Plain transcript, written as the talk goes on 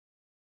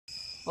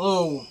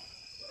Hello,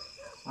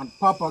 I'm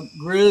Papa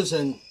Grizz,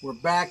 and we're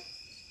back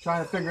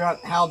trying to figure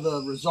out how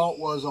the result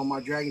was on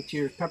my Dragon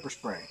Tears pepper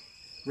spray.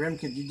 Grimm,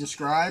 could you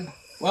describe?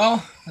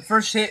 Well, the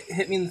first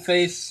hit me in the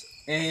face,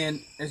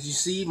 and as you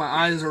see, my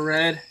eyes are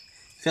red.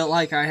 Felt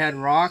like I had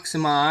rocks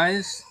in my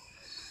eyes.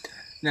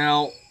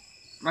 Now,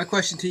 my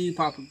question to you,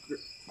 Papa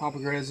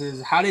Grizz,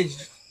 is how did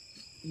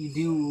you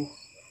do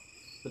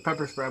the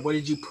pepper spray? What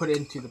did you put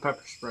into the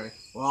pepper spray?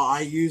 Well,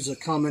 I use a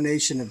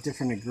combination of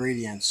different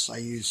ingredients. I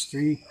use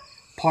 3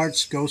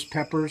 parts ghost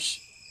peppers,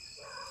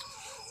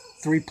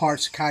 3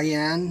 parts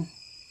cayenne,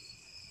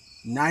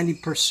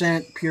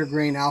 90% pure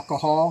grain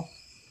alcohol,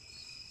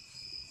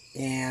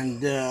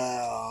 and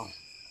lemon,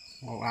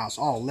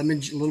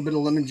 a little bit of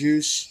lemon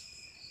juice,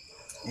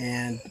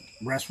 and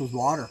rest was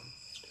water.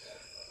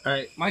 All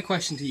right, my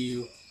question to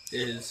you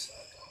is: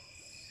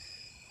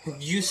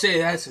 would you say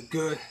that's a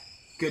good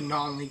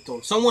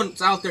non-lethal?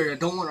 Someone's out there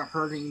that don't want to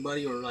hurt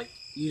anybody or like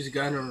use a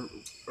gun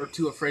or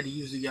too afraid to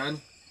use a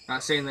gun.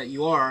 Not saying that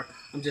you are.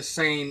 I'm just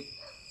saying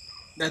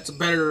that's a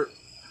better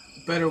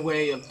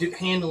way of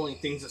handling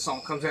things if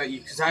someone comes at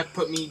you, because that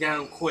put me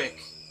down quick.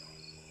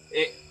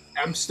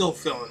 I'm still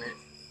feeling it.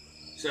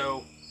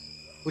 So,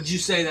 would you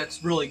say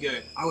that's really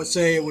good? I would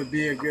say it would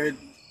be a good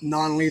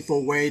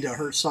non-lethal way to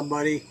hurt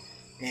somebody,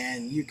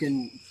 and you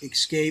can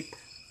escape,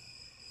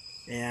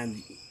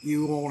 and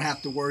you won't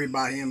have to worry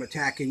about him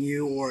attacking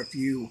you, or if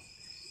you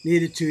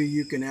needed to,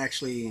 you can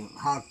actually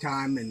hog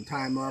time and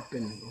time up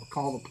and or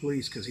call the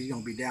police because he's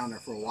going to be down there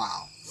for a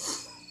while.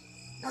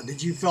 Now,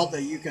 did you felt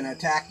that you can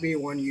attack me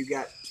when you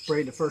got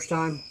sprayed the first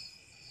time?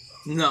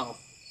 No.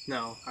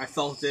 I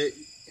felt it.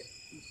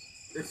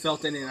 It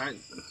felt it, and it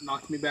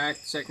knocked me back.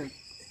 The second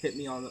it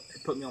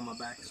put me on my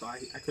back, so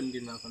I couldn't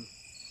do nothing.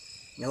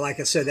 Now,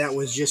 like I said, that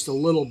was just a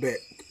little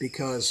bit,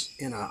 because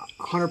in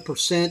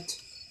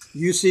 100%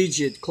 usage,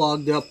 it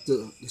clogged up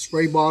the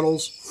spray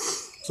bottles.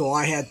 So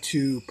I had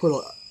to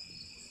put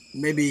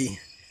maybe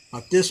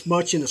about this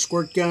much in a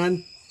squirt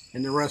gun,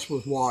 and the rest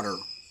was water.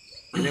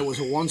 And it was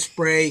a one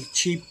spray,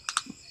 cheap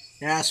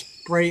ass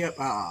spray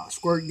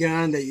squirt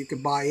gun that you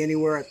could buy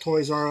anywhere at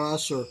Toys R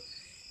Us or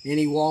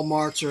any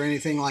Walmarts or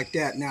anything like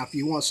that. Now, if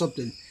you want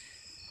something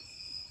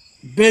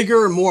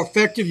bigger and more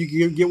effective,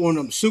 you can get one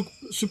of them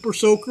super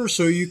soakers,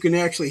 so you can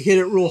actually hit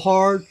it real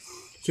hard,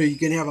 so you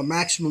can have a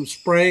maximum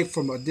spray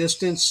from a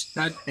distance,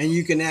 and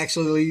you can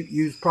actually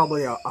use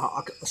probably a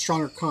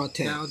stronger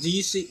content. Now, would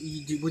you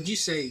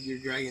say your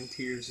Dragon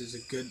Tears is a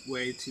good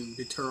way to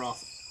deter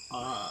off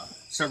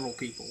several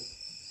people?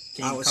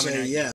 I would say yes.